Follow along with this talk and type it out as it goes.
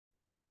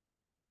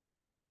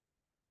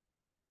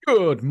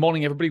Good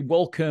morning, everybody.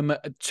 Welcome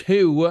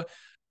to,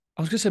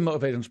 I was going to say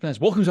Motivated Entrepreneurs.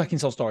 Welcome to Hacking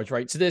Self Storage,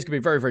 right? Today's going to be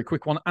a very, very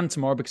quick one, and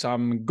tomorrow because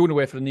I'm going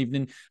away for an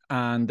evening,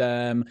 and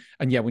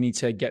yeah, we need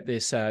to get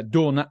this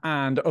done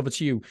and over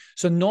to you.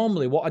 So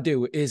normally what I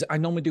do is I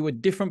normally do a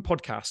different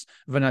podcast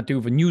than I do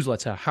the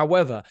newsletter.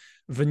 However,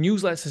 the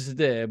newsletter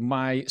today,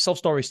 my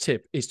self-storage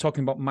tip is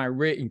talking about my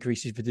rate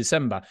increases for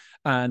December.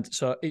 And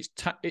so it's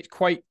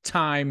quite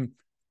time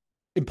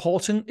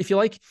important, if you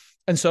like.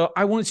 And so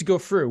I wanted to go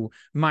through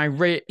my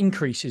rate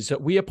increases that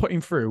we are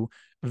putting through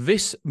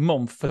this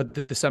month for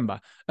December.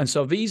 And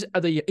so these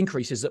are the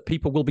increases that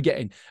people will be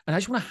getting. And I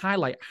just want to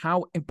highlight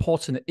how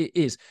important it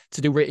is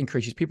to do rate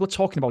increases. People are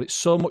talking about it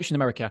so much in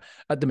America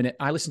at the minute.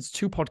 I listened to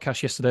two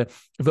podcasts yesterday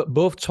that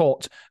both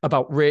talked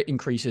about rate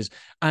increases.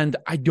 And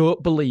I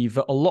don't believe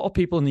that a lot of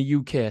people in the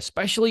UK,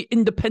 especially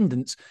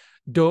independents,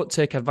 don't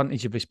take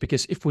advantage of this,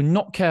 because if we're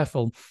not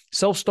careful,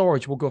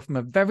 self-storage will go from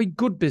a very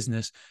good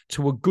business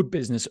to a good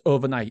business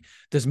overnight.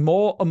 There's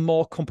more and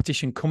more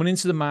competition coming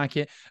into the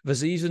market.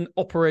 There's even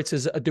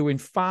operators that are doing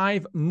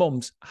 5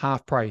 months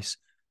half price.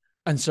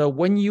 And so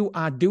when you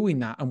are doing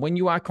that and when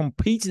you are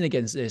competing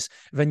against this,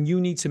 then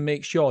you need to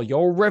make sure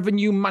your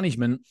revenue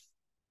management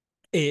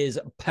is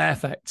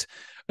perfect.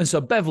 And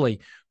so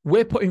Beverly,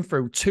 we're putting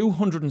through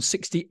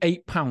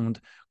 £268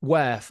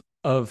 worth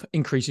of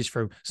increases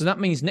through. So that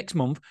means next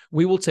month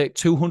we will take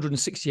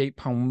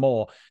 £268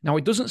 more. Now,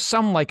 it doesn't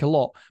sound like a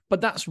lot, but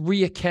that's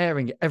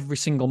reoccurring every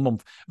single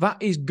month. That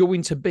is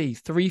going to be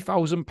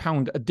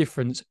 £3,000 a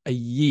difference a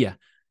year.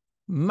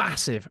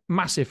 Massive,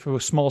 massive for a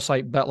small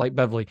site bet like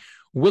Beverly.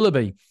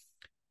 Willoughby,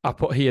 I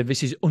put here,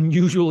 this is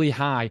unusually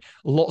high.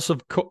 Lots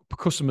of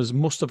customers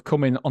must have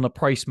come in on a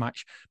price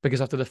match,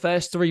 because after the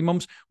first 3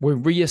 months, we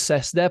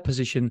reassess their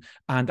position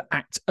and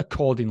act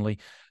accordingly.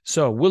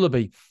 So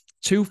Willoughby,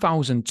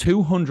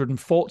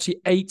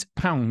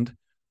 £2,248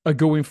 are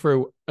going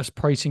through as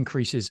price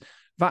increases.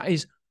 That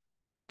is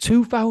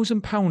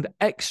 £2,000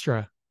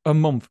 extra a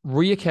month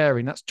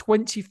reoccurring. That's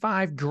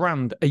 25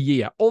 grand a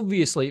year.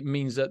 Obviously, it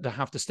means that they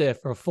have to stay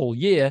for a full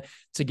year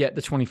to get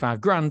the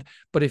 25 grand.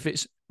 But if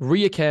it's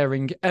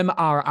reoccurring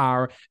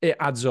MRR, it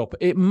adds up.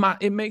 It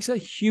makes a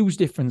huge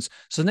difference.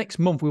 So next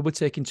month, we'll be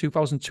taking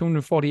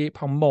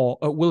 £2,248 more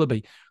at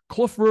Willoughby.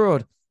 Clough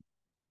Road,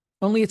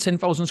 only a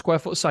 10,000 square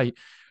foot site.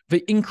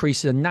 The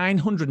increase is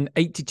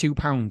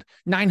 £982.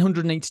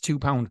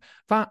 £982.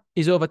 That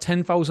is over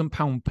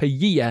 £10,000 per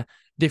year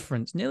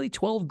difference. Nearly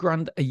 12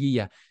 grand a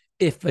year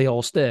if they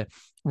all stay.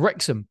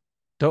 Wrexham,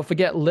 don't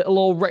forget little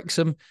old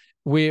Wrexham.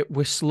 We're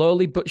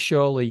slowly but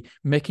surely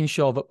making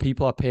sure that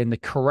people are paying the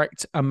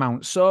correct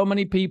amount. So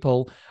many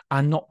people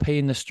are not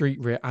paying the street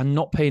rate, are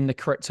not paying the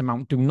correct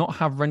amount, do not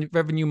have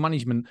revenue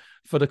management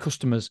for the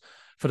customers,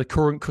 for the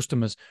current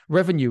customers.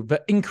 Revenue,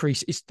 the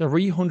increase is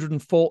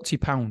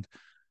 £340.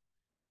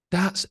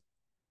 That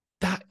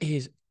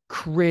is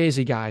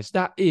crazy, guys.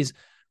 That is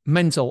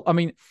mental. I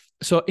mean,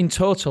 so in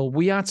total,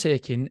 we are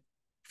taking,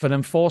 for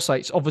them 4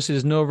 sites, obviously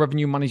there's no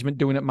revenue management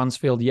doing at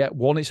Mansfield yet.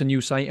 One, it's a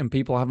new site and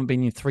people haven't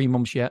been in 3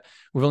 months yet.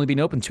 We've only been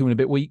open 2 and a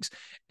bit weeks.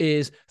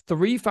 Is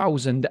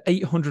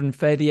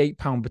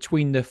 £3,838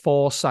 between the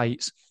 4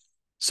 sites.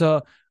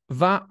 So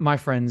that, my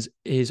friends,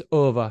 is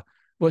over.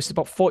 Well, it's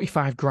about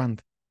 45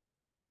 grand.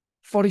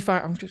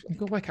 45. I'm going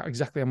to work out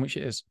exactly how much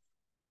it is.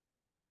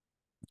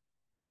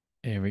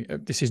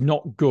 This is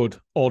not good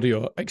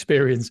audio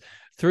experience.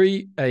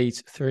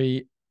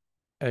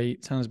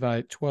 3,838 times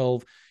by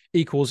 12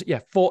 equals,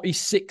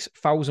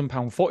 £46,000,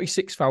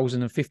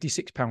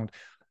 £46,056.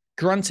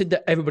 Granted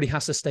that everybody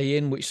has to stay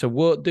in, which they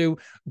won't do.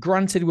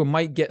 Granted, we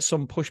might get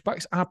some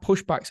pushbacks. Our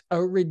pushbacks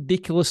are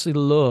ridiculously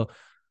low.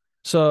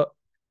 So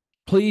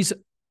please,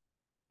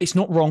 it's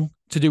not wrong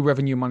to do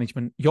revenue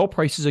management. Your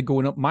prices are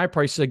going up, my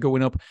prices are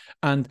going up,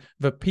 and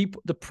the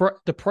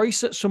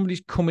price that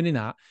somebody's coming in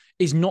at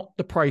is not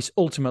the price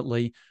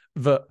ultimately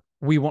that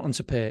we want them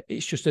to pay.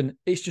 It's just a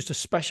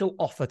special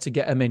offer to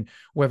get them in,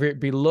 whether it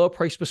be low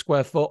price per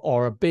square foot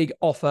or a big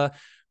offer,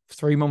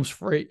 3 months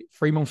free,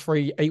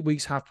 8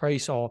 weeks half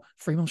price, or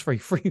 3 months free,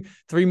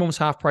 3 months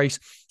half price.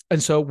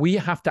 And so we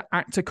have to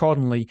act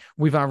accordingly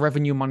with our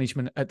revenue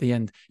management at the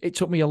end. It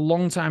took me a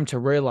long time to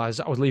realize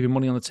that I was leaving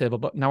money on the table,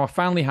 but now I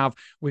finally have.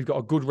 We've got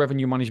a good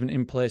revenue management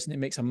in place, and it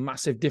makes a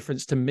massive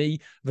difference to me,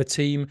 the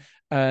team.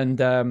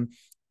 And I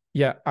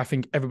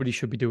think everybody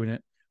should be doing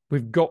it.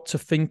 We've got to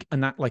think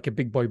and act like a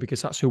big boy,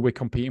 because that's who we're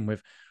competing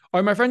with. All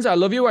right, my friends, I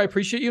love you. I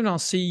appreciate you, and I'll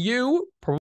see you probably